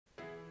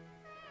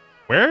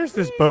Where is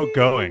this boat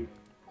going?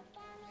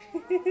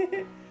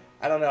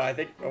 I don't know. I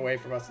think away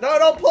from us. No,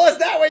 don't pull us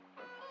that way.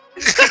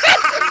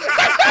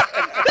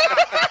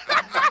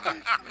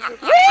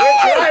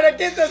 We're trying to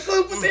get the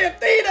sloop with the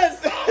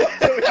Athenas.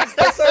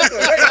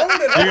 Wait,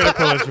 hold it. You're gonna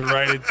pull us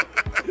right into.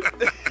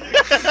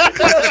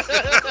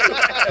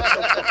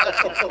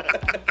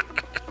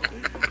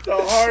 It's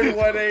a hard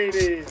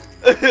 180.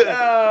 No.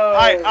 All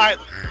right.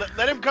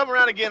 Let him come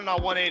around again and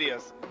I'll 180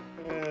 us.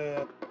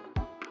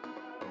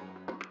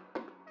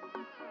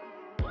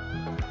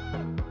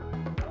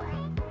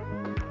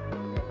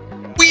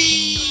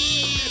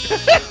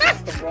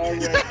 That's the wrong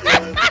way.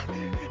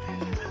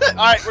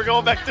 Alright, we're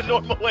going back to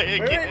normal way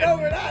again. Wait, no,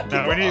 we're not.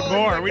 No, we need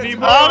more. We need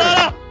more. Oh,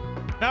 no.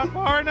 Not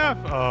far enough.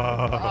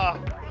 Oh.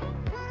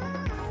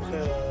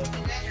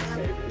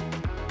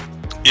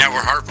 Yeah,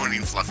 we're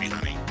harpooning Fluffy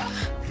Honey.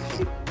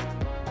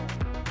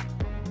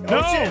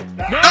 No! Shit.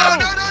 No!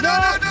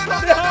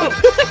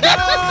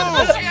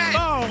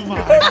 Oh my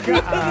To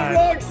the god!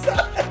 wrong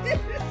side.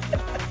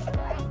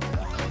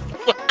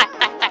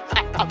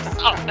 I'm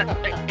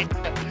sorry.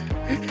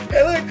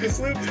 Hey, look, the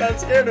sloop's not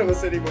scared of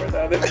us anymore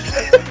now.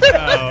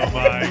 Oh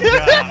my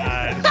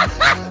god!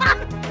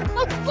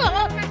 I'm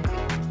sorry.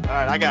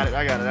 Alright, I got it.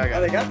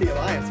 Oh, they got the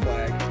alliance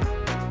flag.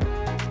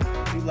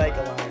 You like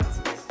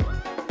alliances.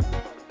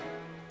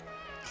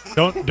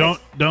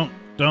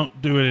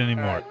 Don't do it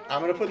anymore. Right,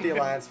 I'm gonna put the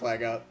alliance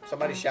flag up.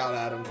 Somebody shout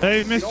at him.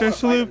 Hey, Mr.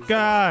 Sloop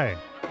guy,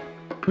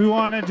 we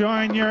want to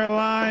join your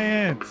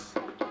alliance.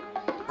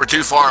 We're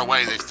too far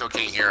away. They still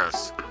can't hear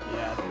us.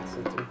 Yeah, I think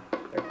so too.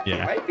 They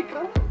Yeah. might be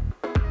coming.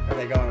 Or are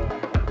they going away?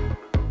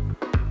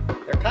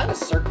 They're kind of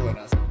circling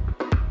us.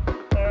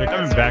 They're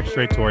coming back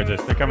straight towards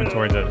us. They're coming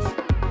towards us.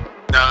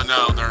 No,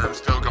 they're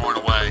still going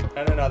away.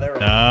 No, they're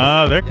right.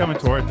 No, they're coming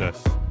towards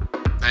us.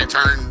 They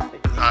turn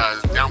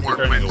downward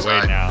They're turning wind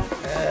away side. now.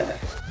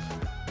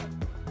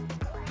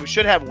 We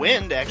should have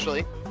wind,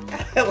 actually.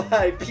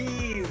 Like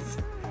peas.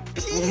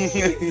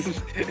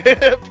 Peas.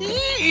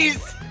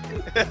 Peace!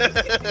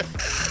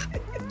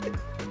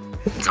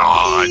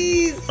 God.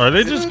 Peas. Are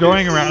they just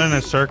going around in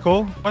a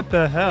circle? What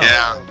the hell?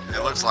 Yeah,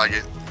 it looks like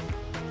it.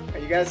 Are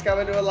you guys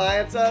coming to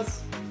alliance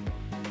us?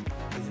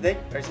 Is there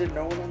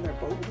no one on their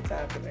boat? What's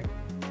happening?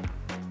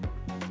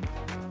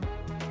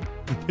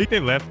 I think they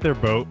left their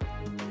boat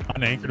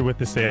unanchored with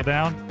the sail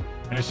down,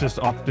 and it's just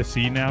off the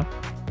sea now.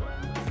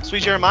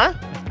 Sweet Jeremiah?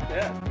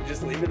 Yeah, you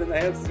just leave it in the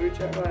hands of Sweet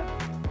Jeremiah.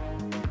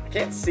 I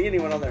can't see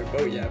anyone on their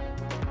boat yet.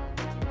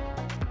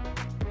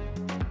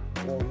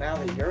 Well, now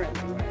that you're in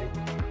the way.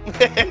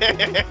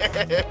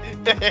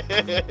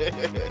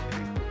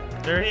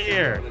 They're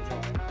here.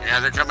 Yeah,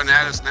 they're coming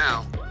at us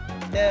now.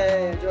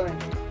 Yay, I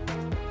joined.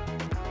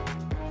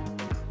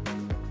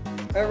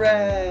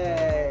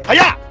 Hooray!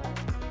 Hiya!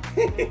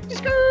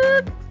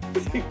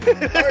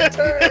 Our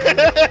turn!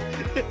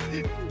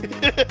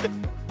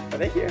 Are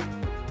they here?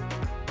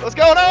 What's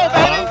going on,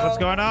 baby? What's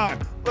going on?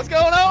 What's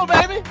going on,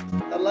 baby?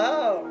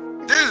 Hello!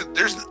 Dude,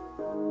 there's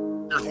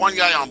one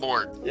guy on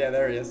board. Yeah,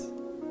 there he is.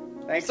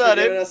 Thanks What's for up,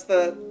 giving dude? us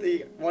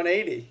the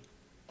 180.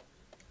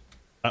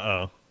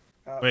 Uh-oh.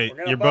 We're Wait,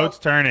 gonna your bump. boat's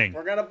turning.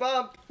 We're gonna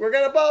bump! We're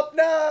gonna bump!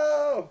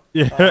 No!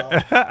 Yeah.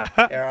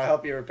 Here, I'll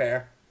help you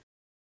repair.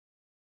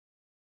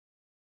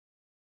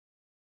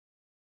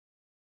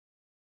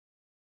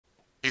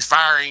 He's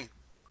firing.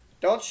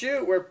 Don't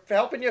shoot, we're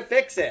helping you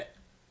fix it.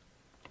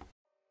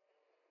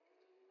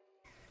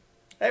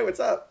 Hey, what's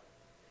up?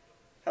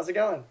 How's it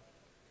going?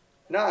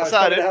 No, I was What's up,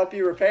 coming to dude? help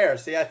you repair.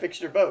 See, I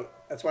fixed your boat.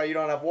 That's why you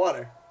don't have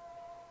water.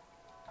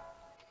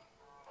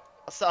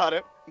 I saw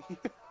it.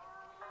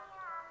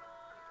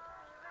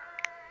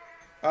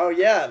 Oh,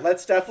 yeah,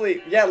 let's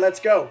definitely... Yeah, let's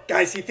go.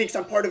 Guys, he thinks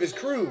I'm part of his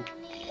crew.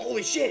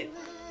 Holy shit.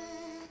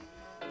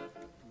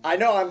 I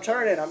know, I'm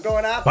turning. I'm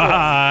going after us.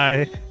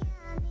 Bye.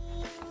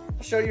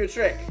 I'll show you a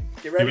trick.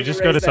 Get ready Did we just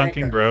to go raise to the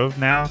Sunken anchor. Grove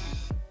now?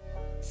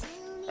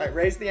 Alright,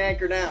 raise the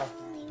anchor now.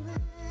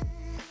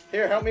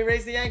 Here, help me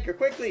raise the anchor,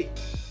 quickly.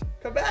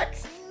 Come back.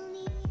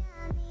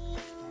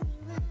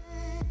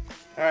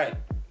 Alright.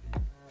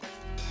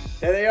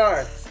 There they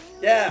are.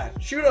 Yeah,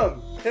 shoot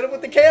them. Hit them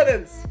with the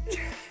cannons.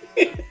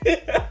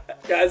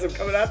 Guys, I'm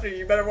coming after you.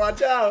 You better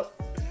watch out.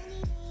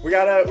 We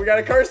got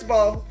a curse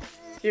ball.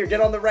 Here, get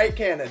on the right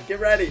cannon. Get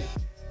ready.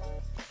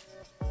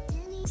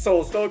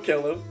 Souls, don't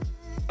kill him.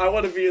 I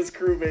want to be his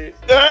crewmate.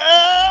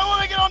 I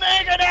want to get on the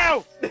anchor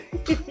now!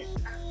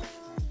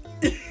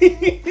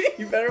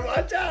 You better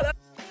watch out.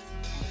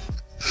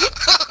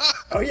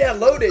 Oh yeah,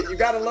 load it. You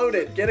gotta load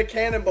it. Get a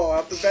cannonball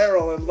out the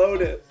barrel and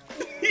load it.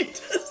 He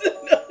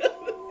doesn't know.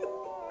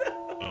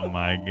 Oh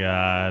my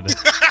god. He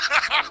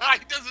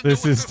doesn't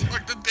This know is-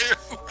 what to do.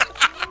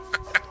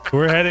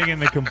 We're heading in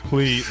the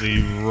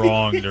completely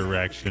wrong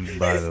direction,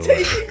 by the He's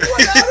way. taking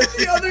one out of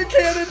the other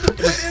cannon to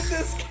put in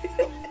this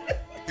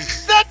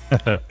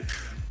cannon.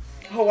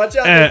 Oh, watch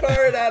out. They're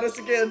firing at us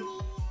again.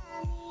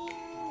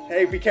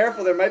 Hey, be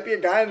careful. There might be a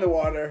guy in the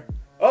water.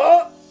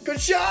 Oh,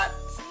 good shot.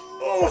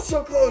 Oh,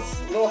 so close.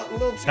 A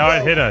little too No, low.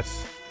 it hit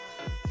us.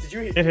 Did you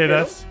hit It hit him?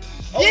 us.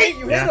 Oh, wait,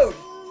 you Yeah. hit him.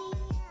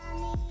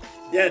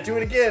 Yeah, do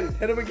it again.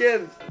 Hit him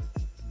again.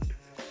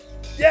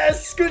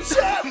 Yes, good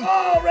shot.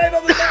 Oh, right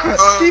on the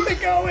nose. Keep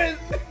it going.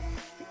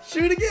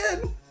 Shoot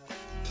again.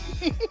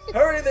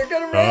 Hurry, they're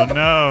gonna ram. Oh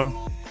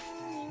no.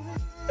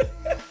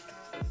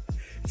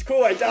 It's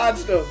cool, I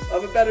dodged them.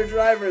 I'm a better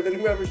driver than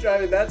whoever's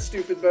driving that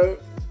stupid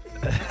boat.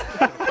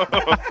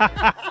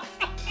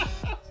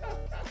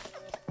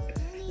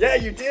 Yeah,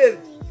 you did.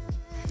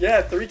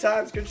 Yeah, 3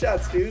 times. Good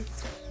shots, dude.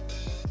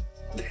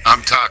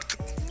 I'm tucked.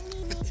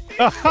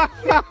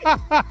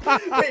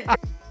 Wait.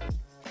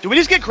 Do we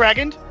just get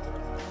Krakened?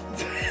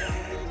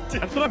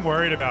 That's what I'm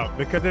worried about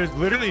because there's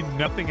literally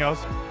nothing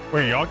else.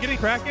 Wait, are y'all getting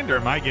Krakened or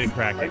am I getting Are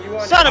Krakened? you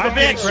on Son of a I'm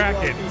getting bitch!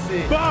 Krakened.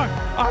 PC? Fuck!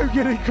 I'm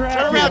getting Krakened.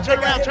 Turn around, turn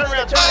around, turn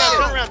around, turn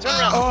around, turn around, turn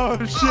around.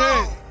 Oh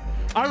shit!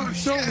 I was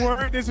so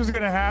worried this was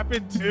gonna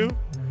happen too.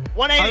 180,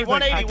 I was like,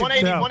 180, I can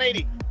 180, tell.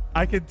 180.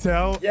 I could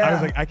tell. Yeah, I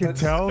was like, I can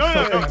that's- tell. No,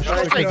 no, no, something's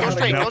go straight, go there's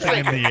straight, go nothing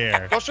straight. in the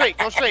air. Go straight,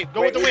 go straight.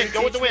 Go Wait, with the will wind, you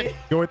go with the teach me? wind.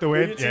 Go with the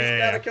Will you wind. teach me how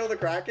Yeah. to kill the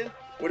Kraken?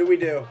 What do we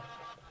do?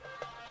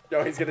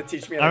 No, he's gonna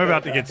teach me how to I'm kill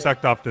about the to get Kraken.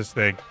 sucked off this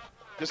thing.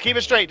 Just keep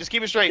it straight, just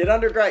keep it straight. Get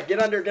under, Greg. Get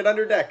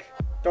under deck.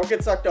 Don't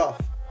get sucked off.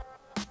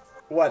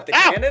 What, the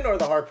Ow! cannon or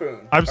the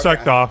harpoon? I'm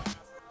sucked off.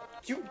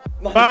 You,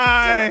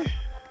 Bye.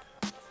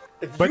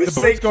 If But you the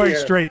boat's sink going here-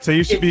 straight, so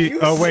you should if be. you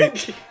Oh wait,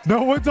 sink-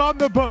 no one's on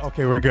the boat.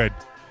 Okay, we're good.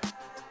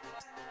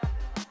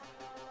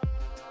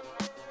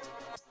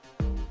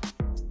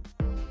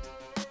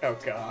 Oh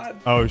god.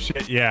 Oh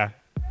shit, yeah.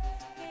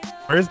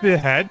 Where's the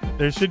head?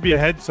 There should be a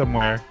head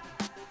somewhere.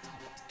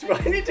 Do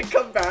I need to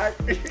come back?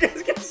 You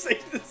guys gotta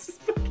save this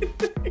fucking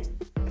thing.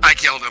 I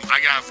killed him.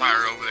 I got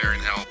fire over there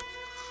and help.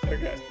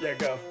 Okay, yeah,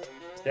 go.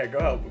 Yeah, go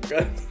help him.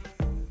 Good.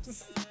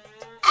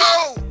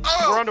 Oh!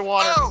 We're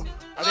underwater. Oh,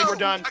 I think we're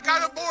done. I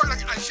got on board.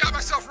 I shot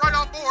myself right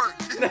on board.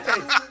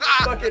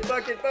 Nice.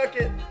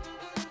 Bucket.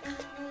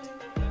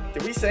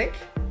 Did we sink?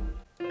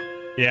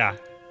 Yeah.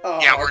 Oh,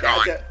 Yeah, we're gone.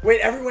 okay.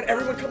 Wait, everyone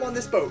come on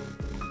this boat.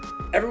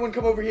 Everyone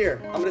come over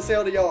here. I'm gonna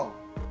sail to y'all.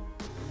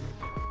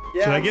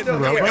 Yeah, Should I I'm get in the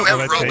still here. rowboat? You Will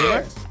have that save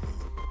rowboat? us?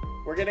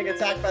 We're getting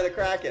attacked by the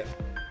Kraken.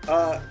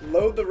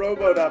 Load the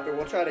rowboat up and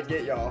we'll try to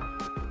get y'all.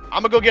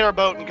 I'm gonna go get our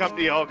boat and come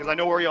to y'all because I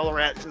know where y'all are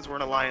at since we're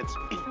in alliance.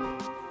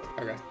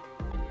 Okay.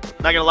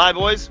 Not gonna lie,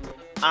 boys.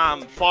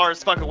 I'm far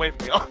as fuck away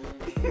from y'all.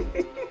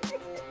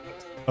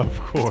 Of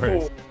course.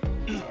 Cool.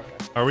 Okay.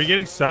 Are we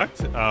getting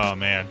sucked? Oh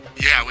man.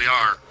 Yeah, we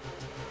are.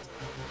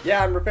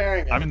 Yeah, I'm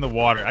repairing it. I'm in the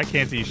water. I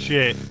can't see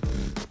shit.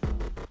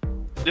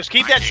 Just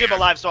keep that ship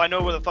alive so I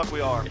know where the fuck we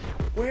are.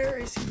 Where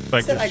is he?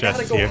 Like He said the I gotta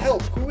chest go here.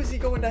 help. Who is he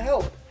going to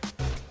help?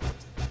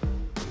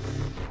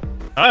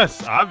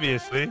 Us,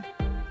 obviously.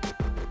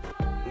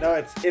 No,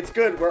 it's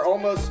good. We're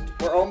almost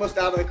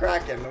out of the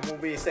Kraken and we'll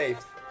be safe.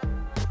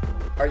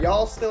 Are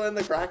y'all still in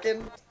the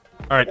Kraken?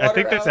 All right, I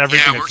think that's Water out.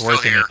 everything Yeah, that's we're worth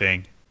still here.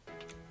 anything.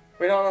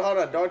 Wait, hold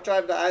on. Don't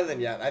drive the island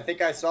yet. I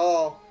think I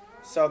saw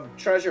some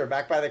treasure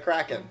back by the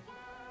Kraken.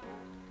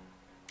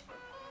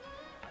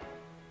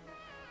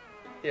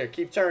 Here,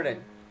 keep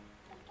turning.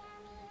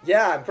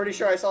 Yeah, I'm pretty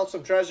sure I saw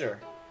some treasure.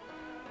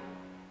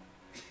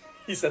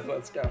 He said,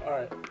 let's go. All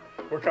right,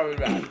 we're coming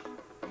back.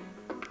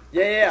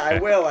 Yeah, I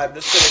will. I'm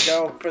just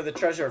gonna go for the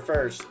treasure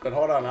first. But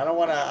hold on, I don't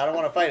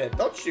wanna fight it.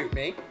 Don't shoot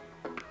me.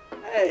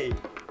 Hey,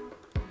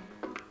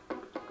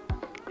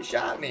 he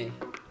shot me.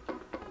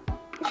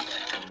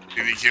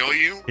 Did he kill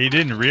you? He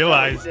didn't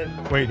realize. No, he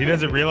didn't. Wait, he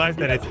doesn't realize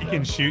that if he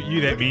can shoot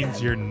you, that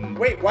means you're.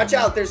 Wait, watch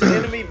out. There's an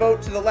enemy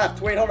boat to the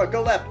left. Wait, hold on.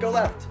 Go left.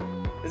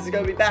 This is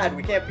gonna be bad.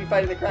 We can't be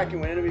fighting the Kraken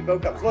when enemy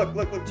boat comes. Look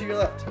to your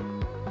left.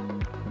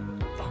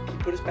 Fuck, he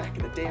put us back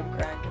in the damn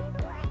Kraken.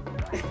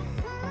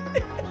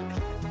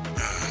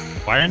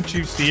 Why aren't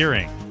you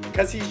steering?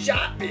 Because he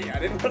shot me. I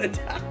didn't want to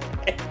die.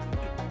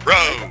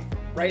 Row!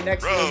 Right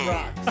next to those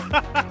rocks.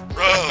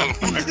 Row!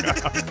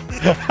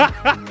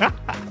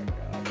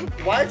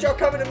 Why aren't y'all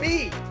coming to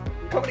me?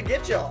 I'm coming to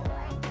get y'all.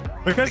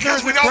 Because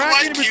Because there's we a don't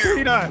Kraken like you.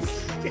 between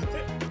us.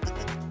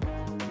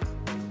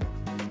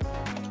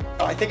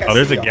 Oh, I think I Oh,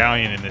 there's see a y'all.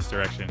 galleon in this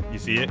direction. You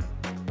see it?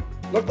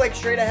 Look like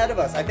straight ahead of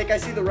us. I think I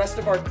see the rest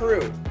of our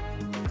crew.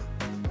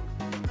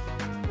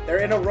 They're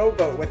in a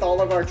rowboat with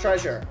all of our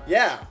treasure.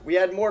 Yeah, we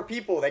had more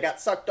people. They got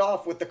sucked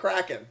off with the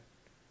Kraken.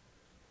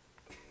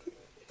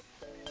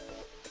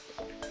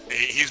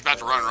 He's about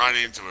to run right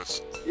into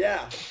us.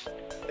 Yeah,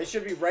 they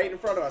should be right in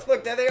front of us.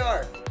 Look, there they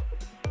are.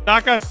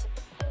 Knock us!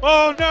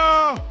 Oh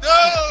no!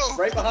 No!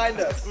 Right behind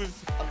us. I'm It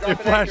dropping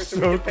anchor flashed so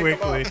we so can pick 'em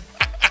quickly. up.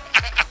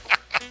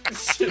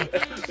 Shit, I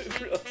didn't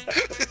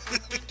realize.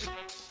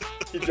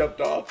 He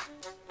jumped off.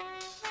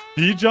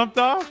 He jumped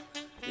off?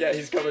 Yeah,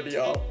 he's coming to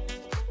y'all.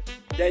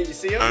 Yeah, you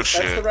see him? Oh, That's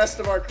shit. the rest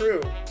of our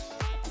crew.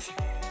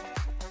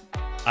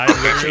 I bet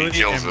he literally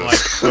kills am us. like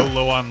so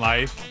low on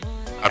life.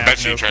 I have bet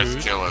you no he tries to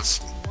food. kill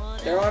us.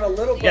 They're on a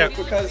little boat Yeah.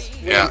 because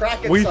when Yeah. the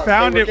Kraken We sucked,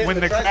 found they were it getting when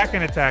the treasure.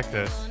 Kraken attacked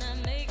us.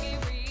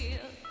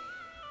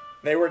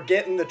 They were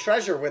getting the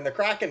treasure when the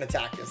Kraken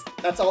attacked us.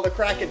 That's all the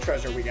Kraken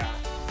treasure we got.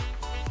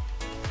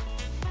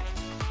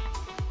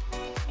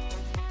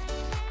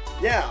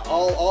 Yeah,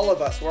 all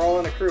of us. We're all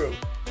in a crew.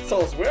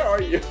 Souls, where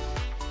are you?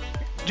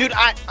 Dude,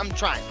 I'm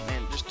trying,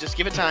 man. Just Just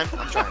give it time.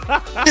 I'm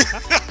trying.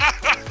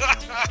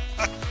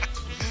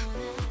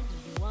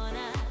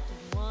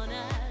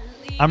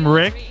 I'm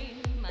Rick.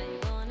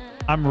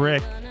 I'm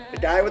Rick. The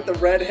guy with the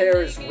red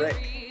hair is Rick.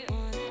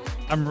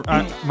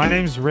 My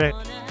name's Rick.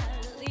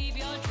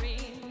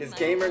 His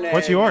gamer name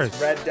What's yours?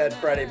 is Red Dead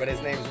Freddy, but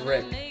his name's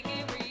Rick.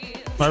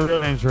 My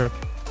real name's Rick.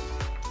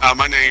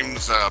 My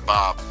name's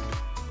Bob.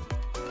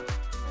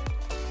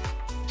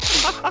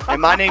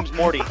 And my name's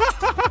Morty.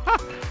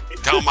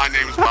 Tell my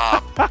name's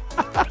Bob.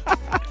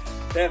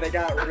 Yeah, they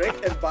got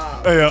Rick and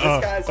Bob. Hey, This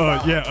guy's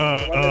Bob.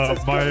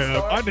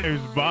 my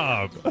name's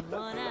Bob.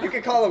 You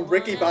can call him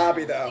Ricky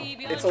Bobby, though.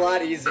 It's a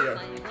lot easier.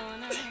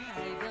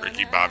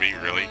 Ricky Bobby,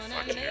 really?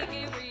 Fuck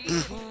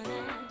you.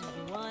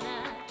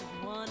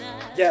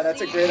 Yeah,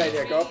 that's a great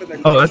idea. Go up in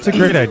the. Oh, that's a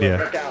great idea.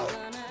 Rick out.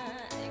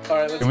 All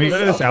right, let's Can we go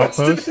to this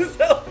outpost?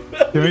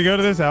 Can we go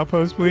to this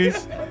outpost,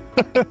 please?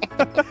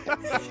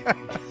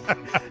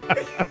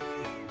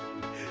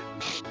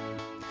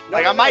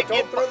 Like, I might don't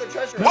get- throw the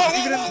treasure. No,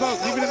 leave it in the boat.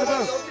 Leave it in the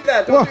boat. Don't do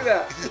that. Don't do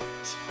that.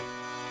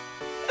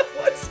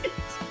 What's it?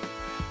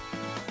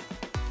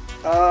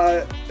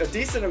 A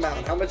decent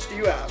amount. How much do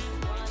you have?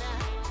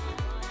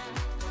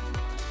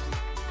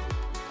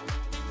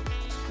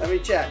 Let me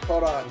check.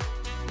 Hold on.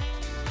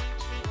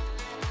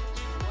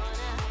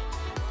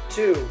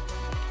 2.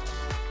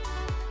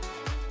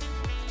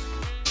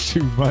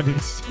 2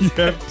 monies. You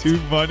have 2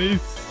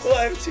 monies? Well,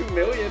 I have 2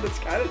 million. It's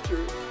kind of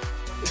true.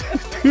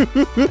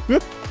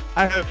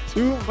 I have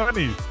 2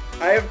 monies.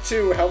 I have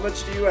 2. How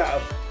much do you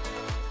have?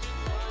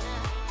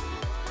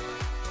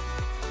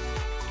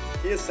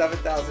 He has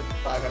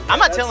 7,500. I'm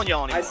not telling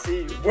y'all I anymore.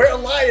 see you. We're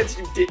alliance,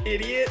 you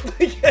idiot.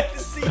 Like, I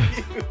see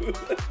you.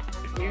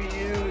 You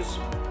use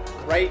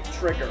right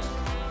trigger,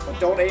 but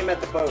don't aim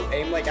at the boat.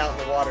 Aim like out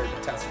in the water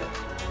to test it.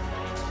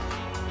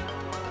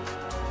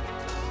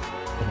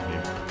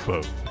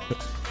 Boat.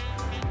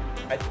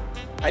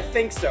 I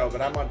think so,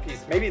 but I'm on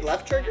piece. Maybe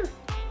left trigger?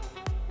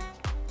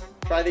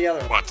 Try the other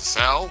one. What, to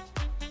sell?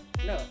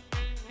 No.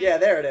 Yeah,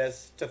 there it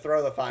is. To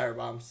throw the fire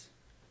bombs.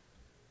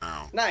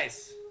 No.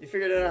 Nice. You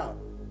figured it out.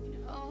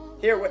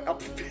 Here, wait. Oh,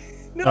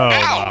 no, Oh,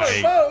 on my.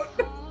 the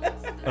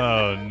boat.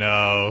 Oh,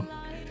 no.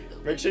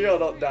 Make sure y'all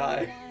don't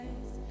die.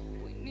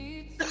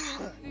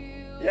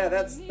 Yeah,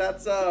 that's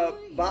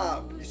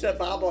Bob. You set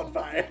Bob on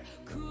fire.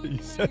 You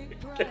said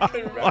Can't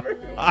remember.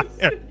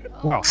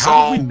 wow,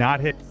 how did we not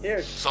hit?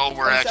 Here. So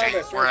we're come at sell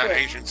this real quick.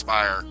 Ancient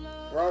Spire.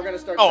 We're all gonna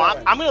start. Oh,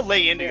 selling. I'm gonna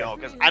lay into y'all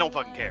because I don't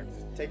fucking care.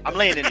 Take I'm this.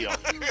 laying into y'all.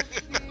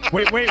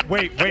 Wait.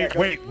 Yeah, go-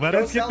 Let go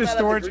us get sell the that at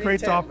storage green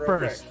crates tent off real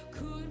first.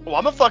 quick. Well,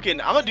 I'm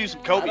gonna do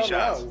some I Kobe don't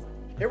shots. know.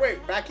 Here,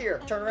 wait, back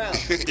here. Turn around.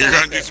 You're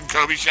gonna do some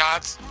Kobe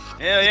shots?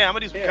 Yeah, I'm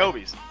gonna do some Here.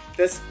 Kobe's.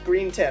 This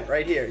green tent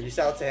right here. You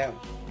sell it to him.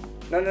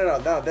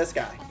 No. This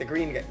guy. The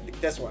green guy.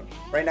 This one.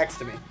 Right next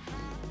to me.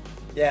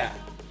 Yeah.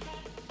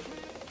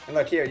 And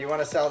look here. You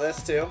want to sell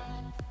this too?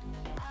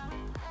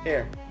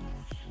 Here.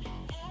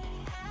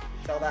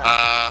 Sell that.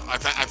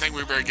 I think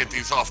we better get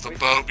these off the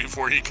boat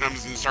before he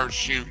comes and starts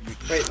shooting.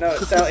 Wait, no.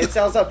 It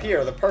sells up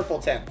here. The purple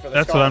tent for the.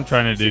 That's what skull. I'm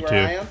trying to See do,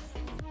 where I too. am?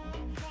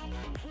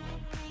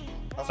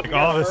 Also, Like we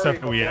all gotta this hurry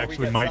stuff that we before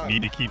actually get might sunk.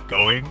 need to keep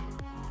going.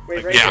 Wait,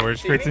 Like right the here.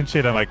 storage See crates me? and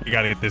shit. I'm like, we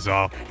gotta get this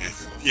off.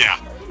 Yeah.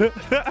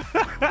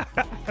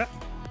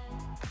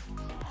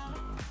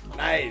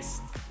 Nice.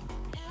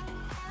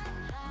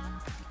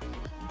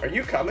 Are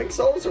you coming,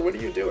 Souls, or what are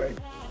you doing?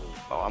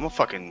 Oh,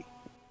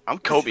 I'm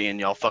Kobe and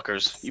y'all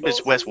fuckers. You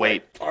just West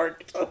wait.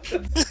 Parked.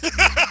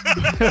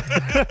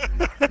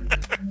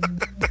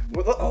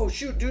 Well, look, oh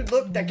shoot, dude!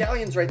 Look, that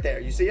galleon's right there.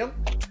 You see him?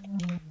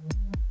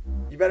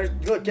 You better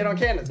look. Get on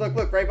cannons. Look,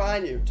 right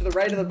behind you, to the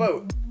right of the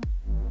boat.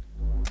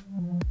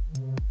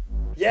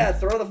 Yeah,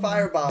 throw the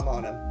firebomb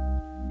on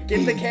him. Give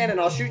him the cannon.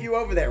 I'll shoot you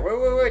over there.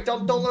 Wait!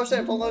 Don't low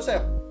sail. Don't low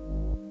sail.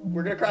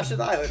 We're gonna crash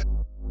the island.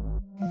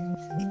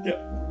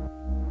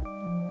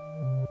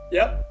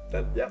 Yep.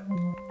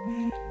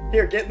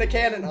 Here, get in the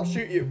cannon. I'll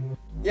shoot you.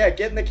 Yeah,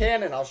 get in the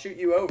cannon. I'll shoot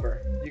you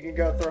over. You can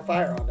go throw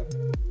fire on him.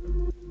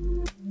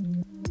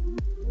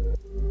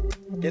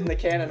 Get in the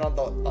cannon on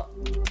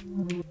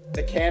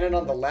the cannon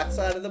on the left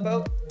side of the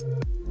boat.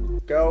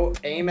 Go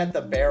aim at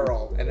the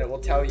barrel, and it will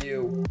tell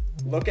you.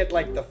 Look at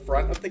like the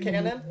front of the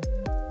cannon.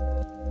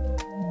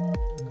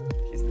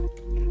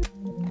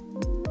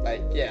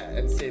 Like yeah,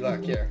 and see.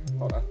 Look here.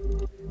 Hold on.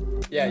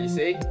 Yeah, you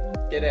see?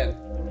 Get in.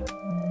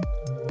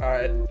 All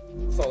right,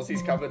 Souls,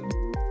 he's coming.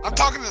 I'm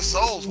talking to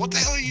Souls. What the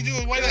hell are you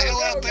doing way the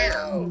hell out there?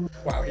 No.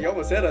 Wow, he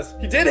almost hit us.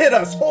 He did hit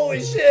us.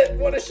 Holy shit!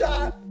 What a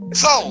shot.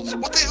 Souls,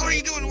 what the hell are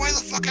you doing way the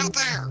fuck out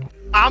there?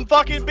 I'm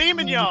fucking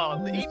beaming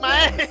y'all. Eat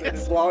my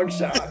It's ass. long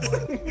shots.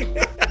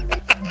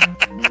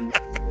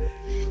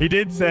 He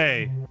did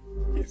say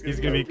he's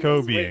gonna be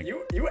Kobe. Wait,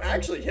 you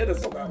actually hit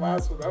us on that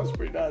last one. That was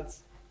pretty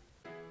nuts.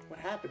 What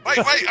happened? Wait,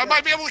 I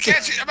might be able to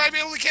catch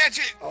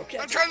it. Okay.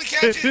 I'm trying to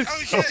catch it. Oh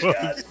shit. So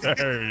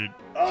absurd.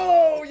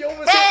 Oh, you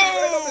almost hit me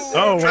right on the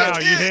same Oh track. wow,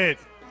 you hit.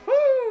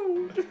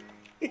 Woo!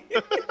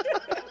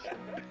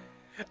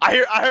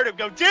 I heard him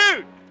go,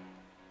 dude.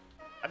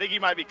 I think he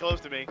might be close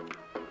to me.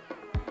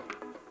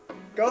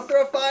 Go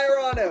throw fire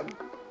on him.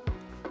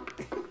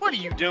 What are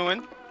you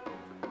doing?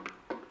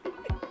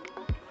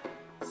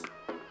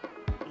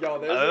 Yo,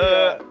 there's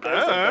a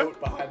boat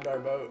behind our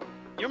boat.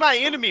 You're my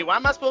enemy. Why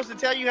am I supposed to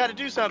tell you how to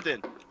do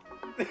something?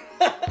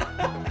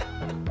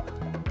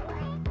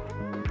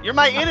 You're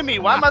my enemy.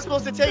 Why am I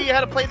supposed to tell you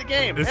how to play the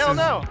game? Hell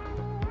no.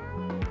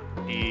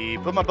 He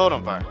put my boat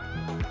on fire.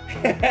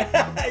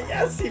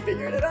 Yes, he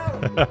figured it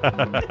out.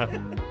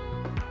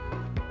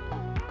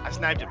 I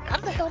sniped him. How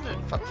the hell did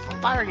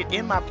fire get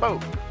in my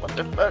boat? What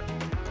the fuck?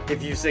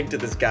 If you sink to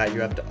this guy,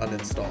 you have to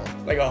uninstall.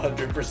 Like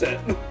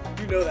 100%.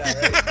 You know that,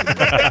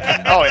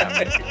 right? Oh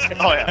yeah.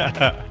 Oh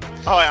yeah.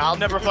 Oh yeah. I'll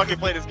never fucking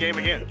play this game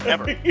again.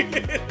 Ever.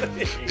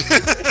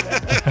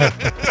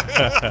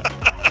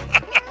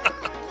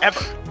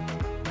 Ever.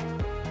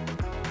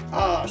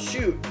 Oh,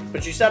 shoot.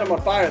 But you set him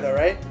on fire, though,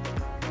 right?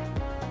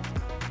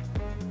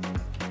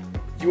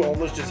 You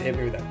almost just hit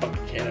me with that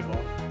fucking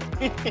cannonball.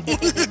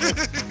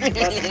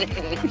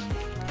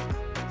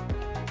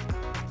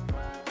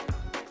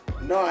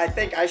 No, I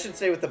think I should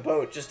stay with the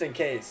boat, just in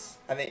case.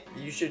 I think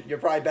you're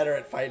probably better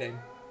at fighting.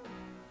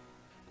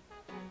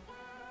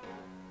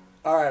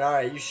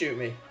 Alright, you shoot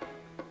me.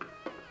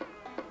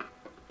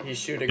 He's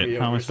shooting me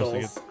over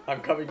souls.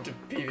 I'm coming to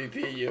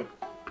PvP you.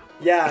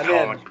 Yeah, I'm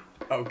in.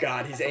 Oh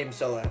god, he's aim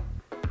so low.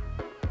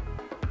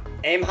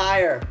 Aim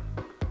higher.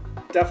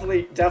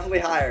 Definitely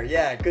higher.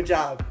 Yeah, good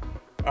job.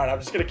 Alright, I'm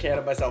just gonna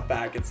cannon myself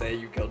back and say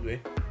you killed me.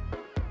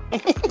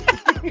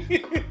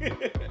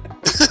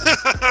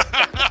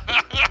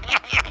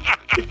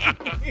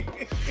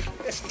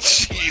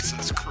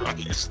 Jesus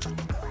Christ.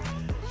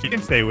 You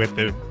can stay with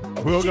him.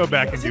 We'll go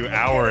back and do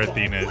our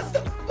Athenas.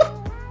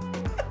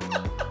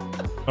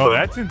 Oh,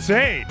 that's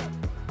insane.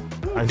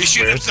 He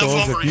shoot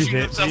himself over. He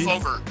shoot himself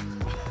over.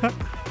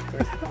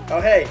 Oh,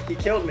 hey, he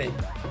killed me.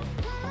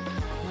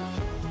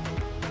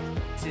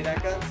 See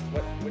that, Guns?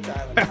 Which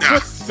island?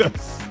 That's so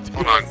stupid.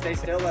 Hold on. Stay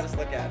still, let us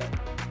look at it.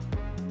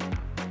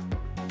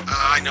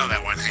 I know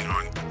that one. Hang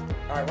on.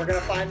 Alright, we're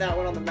gonna find that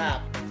one on the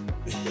map.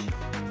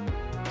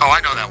 Oh, I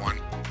know that one.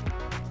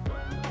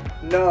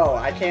 No,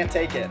 I can't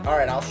take it.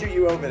 Alright, I'll shoot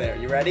you over there.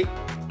 You ready?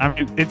 I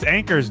mean, its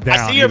anchor's down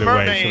I see a either way,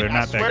 mermaid. so they're I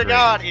not swear that to great.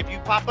 God, if you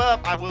pop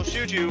up, I will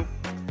shoot you.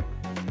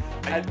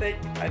 I think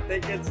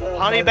it's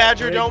Honey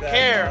Badger don't that,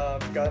 care.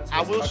 Guns I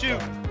was will tucked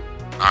shoot. on.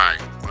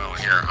 Alright, well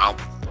here, I'll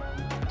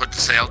put the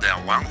sail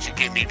down. Why don't you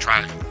get me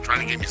try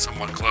to get me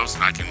somewhat close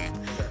and I can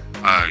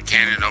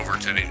cannon over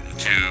to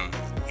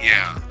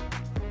yeah.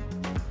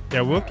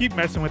 Yeah, we'll keep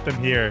messing with them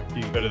here if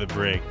you go to the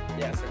brig.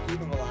 Yeah, so keep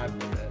him alive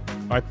for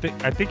a bit.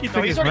 I think he No,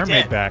 took he's his already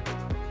mermaid dead. back.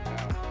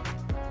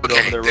 Go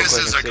over Okay, there real this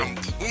quick is a and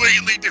see.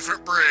 completely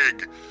different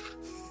brig.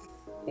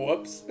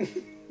 Whoops.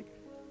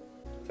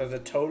 So it's a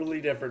totally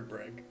different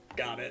brig.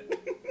 Got it.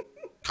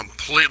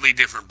 Completely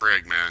different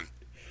brig, man.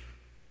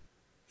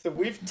 So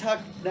we've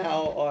tucked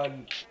now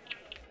on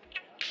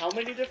how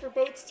many different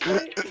boats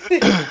tonight?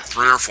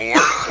 3 or 4.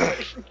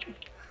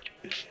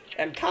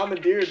 And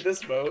commandeered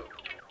this boat.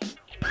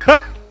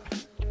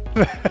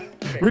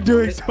 We're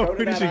doing Just so go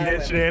to many that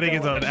island,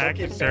 shenanigans fill on it an with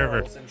active fucking server.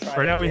 barrels and try Right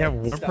to now we have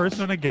get one stuff.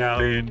 person on a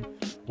galleon,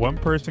 one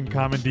person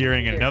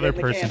commandeering Here, another get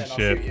in the person's cannon, I'll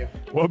ship, shoot you.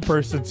 one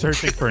person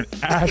searching for an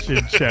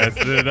ashen chest,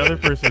 and another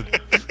person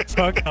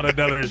stuck on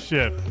another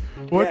ship.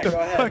 What Yeah, the go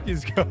ahead. fuck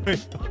is going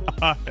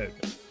on?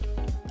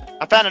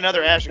 I found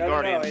another Ashen No,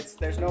 Guardian.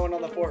 there's no one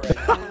on the fort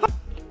right now.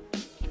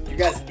 You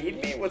guys need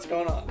me? What's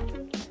going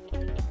on?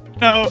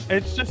 No,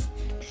 it's just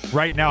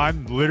right now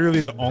I'm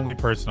literally the only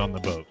person on the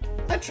boat.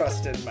 I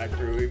trust in my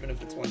crew, even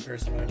if it's one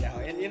person on a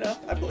galleon, you know?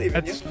 I believe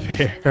in That's you.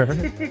 fair.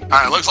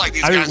 Alright, looks like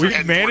these I mean, guys are we've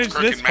heading managed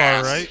towards this Crooked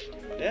far, Mass. right?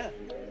 Yeah.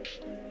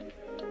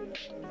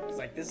 It's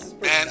like, this is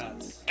pretty And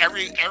nuts.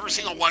 every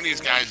single one of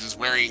these guys is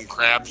wearing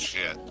crab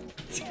shit.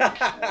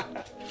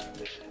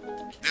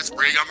 This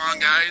brig I'm on,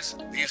 guys,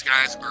 these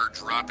guys are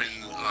dropping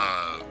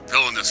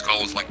villainous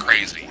skulls like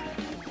crazy.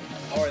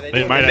 Or are they They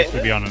doing might it?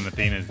 actually be on an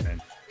Athena's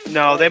then.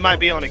 No, they might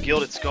be on a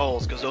Gilded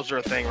Skulls, because those are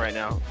a thing right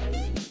now.